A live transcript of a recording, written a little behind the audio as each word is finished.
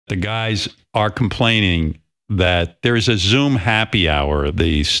The guys are complaining that there's a Zoom happy hour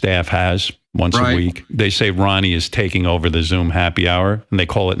the staff has once a week. They say Ronnie is taking over the Zoom happy hour, and they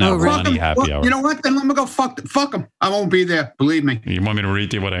call it now Ronnie happy hour. You know what? Then let me go fuck them. I won't be there. Believe me. You want me to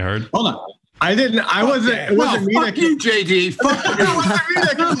read you what I heard? Hold on. I didn't. I wasn't. It wasn't me that you, JD. Fuck you. It wasn't me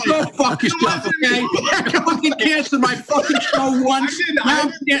that go fuck yourself, okay? I fucking canceled my fucking show once.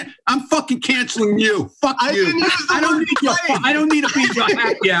 I'm fucking canceling you. Fuck you. I don't need to be your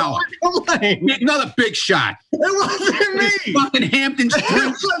happy hour. Another big shot. It wasn't me. Fucking Hampton's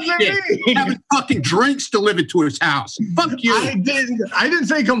drinks. Having fucking drinks delivered to his house. Fuck you. I didn't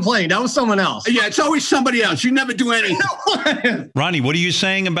say complain. That was someone else. Yeah, it's always somebody else. You never do anything. Ronnie, what are you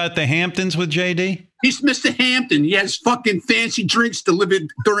saying about the Hamptons with JD? He's Mr. Hampton. He has fucking fancy drinks delivered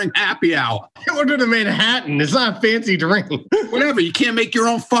during happy hour. I ordered a Manhattan. It's not a fancy drink. Whatever. You can't make your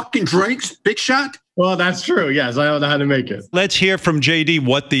own fucking drinks, big shot? Well, that's true. Yes, I don't know how to make it. Let's hear from JD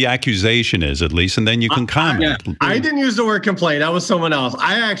what the accusation is, at least, and then you can comment. I didn't use the word complain. That was someone else.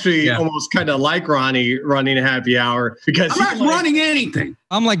 I actually almost kind of like Ronnie running a happy hour because I'm not running anything.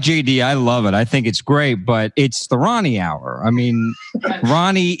 I'm like JD. I love it. I think it's great, but it's the Ronnie hour. I mean,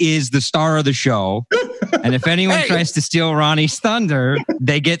 Ronnie is the star of the show. And if anyone tries to steal Ronnie's thunder,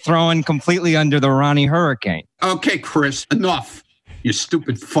 they get thrown completely under the Ronnie hurricane. Okay, Chris, enough. You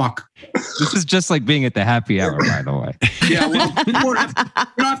stupid fuck. This is just like being at the happy hour, by the way. Yeah, well, you don't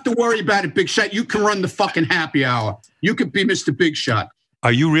have to worry about it, Big Shot. You can run the fucking happy hour. You could be Mr. Big Shot.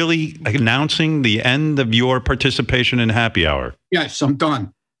 Are you really announcing the end of your participation in happy hour? Yes, I'm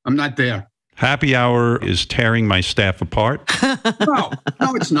done. I'm not there. Happy hour is tearing my staff apart? No,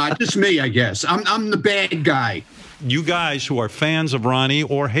 it's not. Just me, I guess. I'm the bad guy. You guys who are fans of Ronnie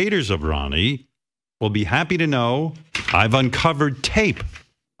or haters of Ronnie will be happy to know I've uncovered tape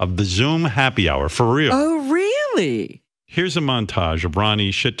of the Zoom happy hour for real. Oh, really? Here's a montage of Ronnie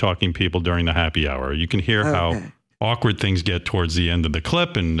shit-talking people during the happy hour. You can hear how awkward things get towards the end of the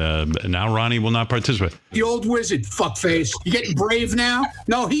clip, and now Ronnie will not participate. The old wizard, fuckface. You getting brave now?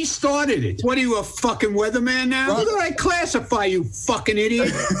 No, he started it. What are you, a fucking weatherman now? How did I classify you, fucking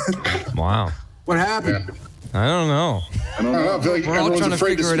idiot? Wow. What happened? I don't know. I don't know. I feel like everyone's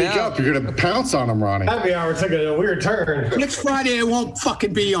afraid to speak up. You're going to pounce on him, Ronnie. Happy hour took a weird turn. Next Friday, I won't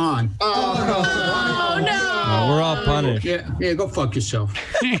fucking be on. Oh, no. We're all punished. Yeah, go fuck yourself.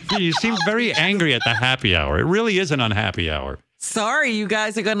 You seem very angry at the happy hour. It really is an unhappy hour. Sorry, you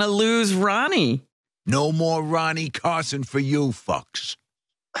guys are going to lose Ronnie. No more Ronnie Carson for you, fucks.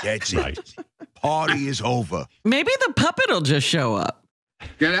 That's it. Party is over. Maybe the puppet will just show up.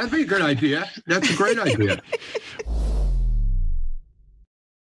 Yeah, that'd be a good idea. That's a great idea.